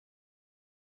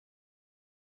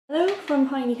Hello from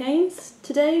Heine Haynes.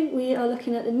 Today we are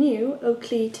looking at the new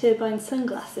Oakley Turbine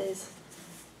sunglasses,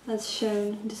 as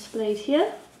shown and displayed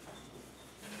here.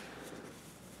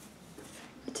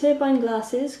 The Turbine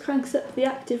glasses cranks up the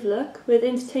active look with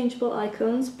interchangeable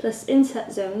icons plus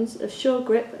inset zones of sure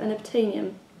grip and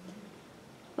obtainium,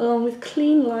 along with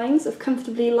clean lines of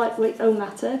comfortably lightweight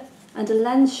O-matter and a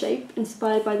lens shape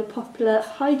inspired by the popular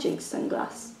hijinks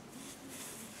sunglass.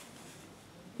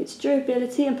 Its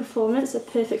durability and performance are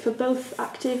perfect for both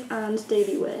active and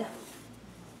daily wear.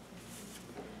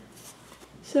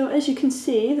 So as you can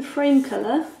see, the frame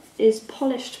colour is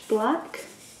polished black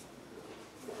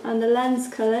and the lens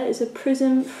colour is a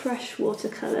Prizm freshwater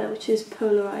colour, which is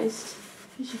polarized,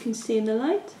 as you can see in the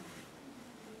light.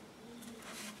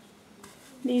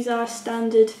 These are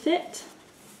standard fit.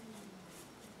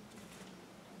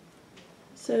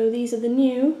 So these are the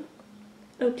new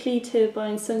Oakley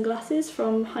Turbine sunglasses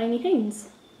from Heine Haynes.